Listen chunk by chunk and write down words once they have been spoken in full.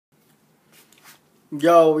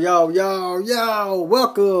Yo, yo, yo, yo,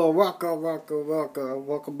 welcome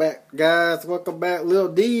back, guys, welcome back,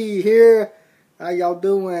 Lil D here, how y'all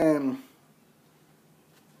doing,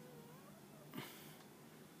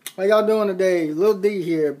 today, Lil D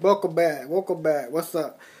here, welcome back, what's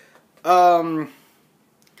up, Lil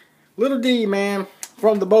D, man,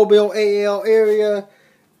 from the Mobile AL area.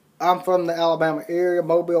 I'm from the Alabama area,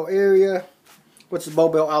 Mobile area, which is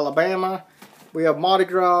Mobile, Alabama. We have Mardi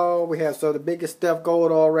Gras. We have some of the biggest stuff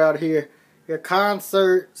going on around here. We have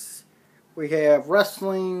concerts. We have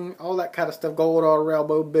wrestling. All that kind of stuff going on around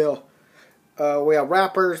Mobile. We have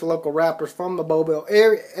rappers, local rappers from the Mobile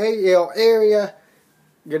area, AL area.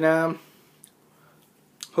 You know,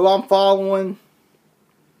 who I'm following.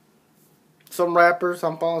 Some rappers.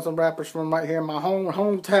 I'm following some rappers from right here in my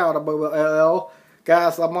hometown of Mobile, LL.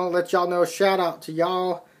 Guys, I'm going to let y'all know, shout out to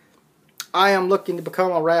y'all. I am looking to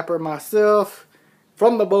become a rapper myself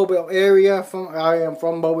from the Mobile area. I am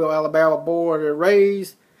from Mobile, Alabama, born and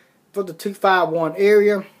raised from the 251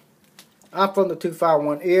 area. I'm from the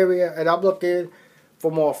 251 area, and I'm looking for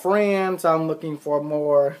more friends. I'm looking for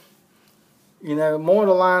more, more of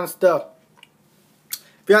the line stuff.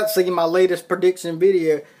 If you haven't seen my latest prediction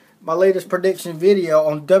video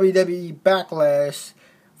on WWE Backlash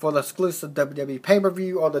for the exclusive WWE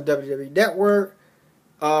pay-per-view on the WWE Network,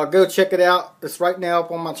 go check it out. It's right now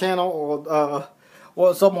up on my channel, or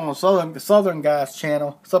it's up on Southern Guy's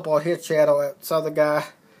channel. It's up on his channel at Southern Guy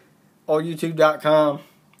or YouTube.com.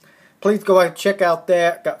 Please go ahead and check out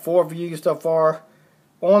that. Got 4 views so far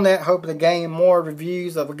on that. Hoping to gain more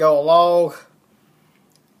reviews as we go along.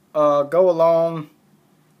 I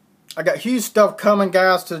got huge stuff coming,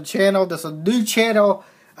 guys, to the channel. This is a new channel.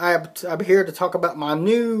 I'm here to talk about my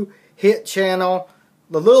new hit channel,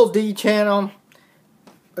 the Lil D channel.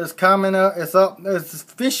 It's coming up. It's up. It's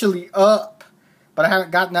officially up, but I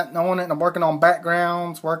haven't got nothing on it. I'm working on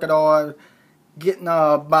backgrounds, working on getting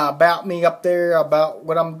my about me up there, about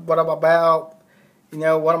what I'm about, what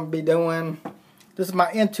I'm gonna be doing. This is my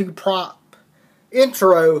intro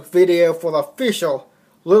video for the official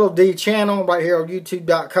Lil D channel right here on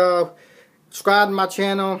YouTube.com. Subscribe to my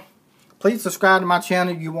channel. Please subscribe to my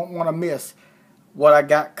channel. You won't want to miss what I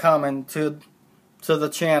got coming to the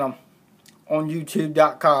channel on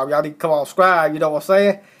YouTube.com. Y'all need to come on, subscribe, you know what I'm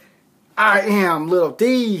saying? I am Lil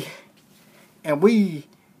D, and we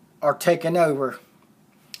are taking over.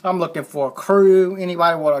 I'm looking for a crew.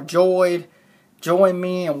 Anybody want to join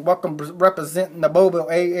me and welcome representing the Mobile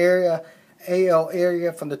AL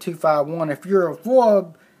area from the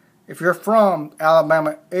 251. If you're from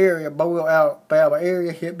Alabama area, Mobile, Alabama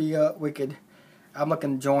area, hit me up. I'm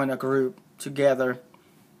looking to join a group together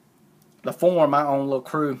to form my own little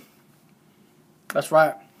crew. That's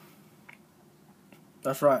right.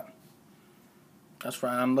 I'm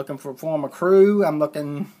looking to form a crew. I'm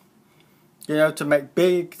looking, to make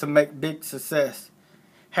big success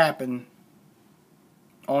happen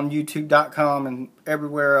on YouTube.com and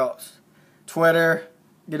everywhere else. Twitter,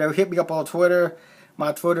 hit me up on Twitter.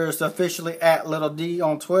 My Twitter is officially at Lil D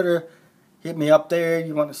on Twitter. Hit me up there.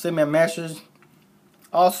 You want to send me a message.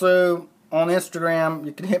 Also, on Instagram,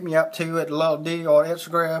 you can hit me up too at Lil D on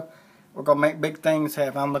Instagram. We're going to make big things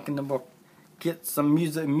happen. I'm looking to get some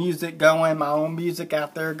music going, my own music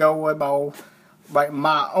out there going,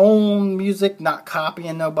 my own music, not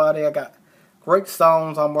copying nobody. I got great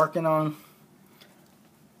songs I'm working on.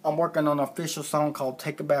 I'm working on an official song called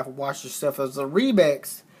Take a Bath and Wash Yourself. It's a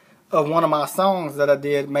remix of one of my songs that I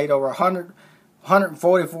did, made over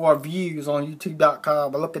 144 views on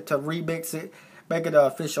YouTube.com. I'm looking to remix it, make it an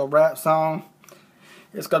official rap song.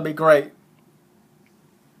 It's going to be great.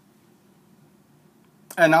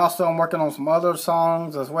 And also I'm working on some other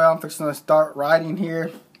songs as well. I'm fixing to start writing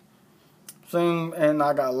here soon, and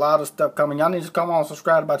I got a lot of stuff coming. Y'all need to come on and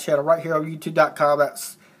subscribe to my channel right here on YouTube.com.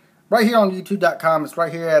 That's right here on YouTube.com. It's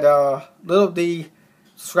right here at Lil D.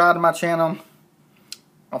 Subscribe to my channel.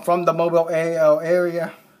 I'm from the Mobile AL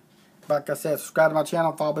area. Like I said, subscribe to my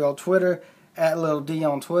channel. Follow me on Twitter at Lil D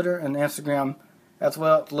on Twitter and Instagram as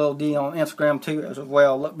well. Lil D on Instagram too as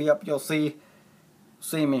well. Look me up. You'll see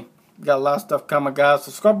me. Got a lot of stuff coming, guys.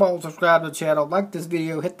 So subscribe to the channel. Like this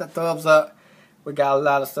video. Hit that thumbs up. We got a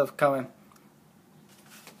lot of stuff coming.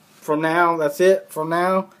 For now, that's it. For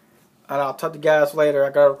now. And I'll talk to you guys later. I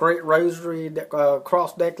got a great rosary,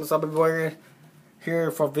 cross necklace I'll be wearing here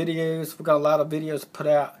for videos. We got a lot of videos to put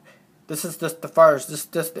out. This is just the first. This is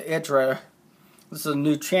just the intro. This is a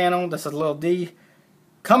new channel. This is Lil D.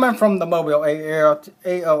 Coming from the Mobile area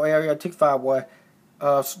 251.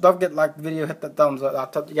 So don't forget to like the video, hit that thumbs up. I'll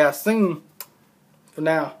talk to you guys soon. For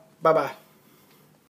now, bye-bye.